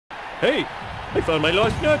Hey, I found my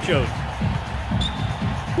lost nachos.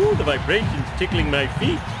 Ooh, the vibrations tickling my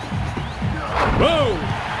feet. Whoa!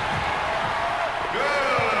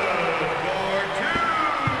 Good for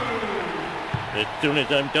 2! As soon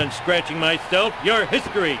as I'm done scratching myself, you're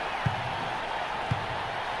history.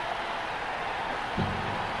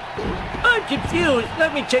 I'm confused.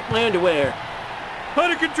 Let me check my underwear.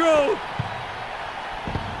 Out of control!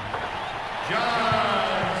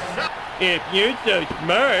 If you're so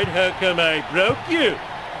smart, how come I broke you?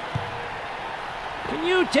 Can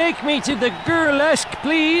you take me to the burlesque,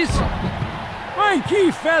 please? My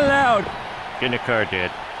key fell out. Get in the car,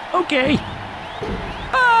 Dad. Okay.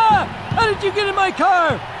 Ah! How did you get in my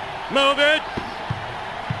car? Move it!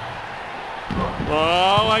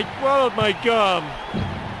 Oh, I swallowed my gum.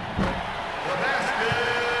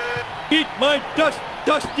 Eat my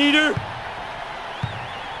dust eater!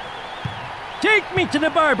 Take me to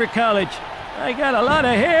the barber college. I got a lot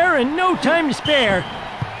of hair and no time to spare.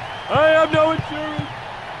 I have no insurance.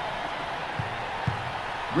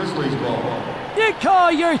 Grizzlies ball. You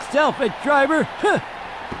call yourself a driver? Huh.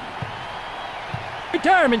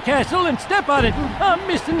 Retirement castle and step on it. I'm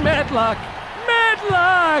missing Matlock.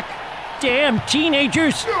 Matlock! Damn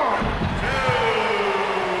teenagers.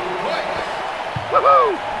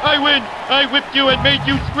 Woohoo! I win! I whipped you and made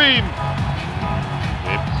you scream!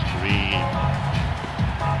 Whip scream.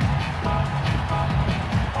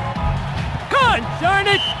 Darn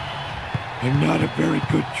it! I'm not a very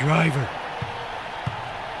good driver.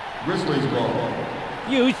 Grizzlies ball.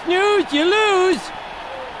 You snooze, you lose!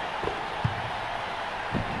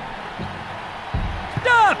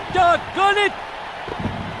 Stop, doggone it!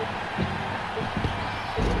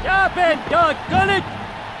 Stop it, doggone it!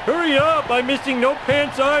 Hurry up! I'm missing No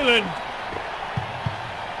Pants Island!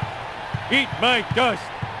 Eat my dust!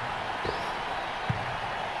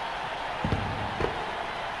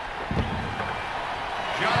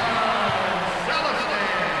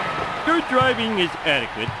 Your driving is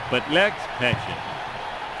adequate, but lacks passion.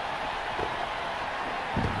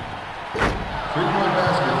 3-point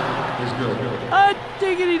basket is good. Hot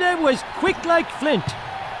diggity, that was quick like flint.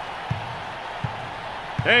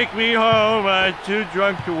 Take me home, I'm too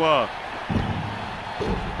drunk to walk.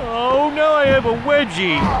 Oh, now I have a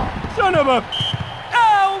wedgie. Son of a...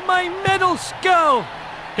 Ow, my metal skull!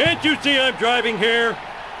 Can't you see I'm driving here?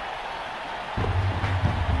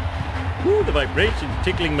 Ooh, the vibrations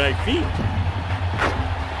tickling my feet.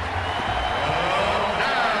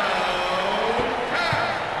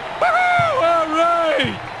 Woohoo! All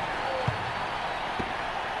right!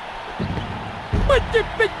 What the...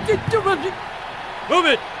 Move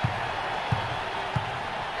it!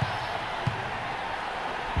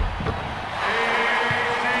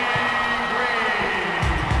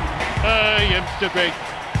 I am so great.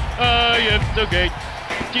 I am so great.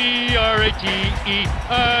 G-R-A-T-E.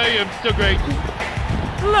 I am so great.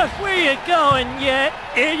 Look where you going, you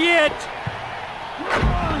idiot!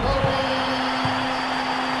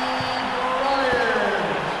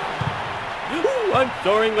 Ooh, I'm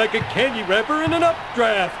soaring like a candy wrapper in an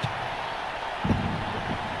updraft.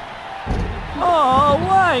 Oh,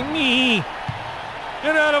 why me?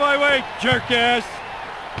 Get out of my way, jerk-ass!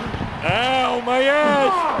 Ow, my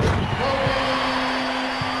ass!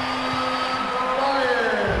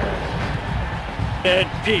 And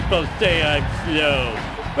people say I'm slow.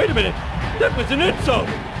 Wait a minute, that was an insult!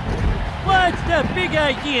 What's the big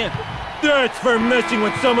idea? That's for messing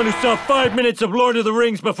with someone who saw 5 minutes of Lord of the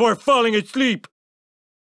Rings before falling asleep!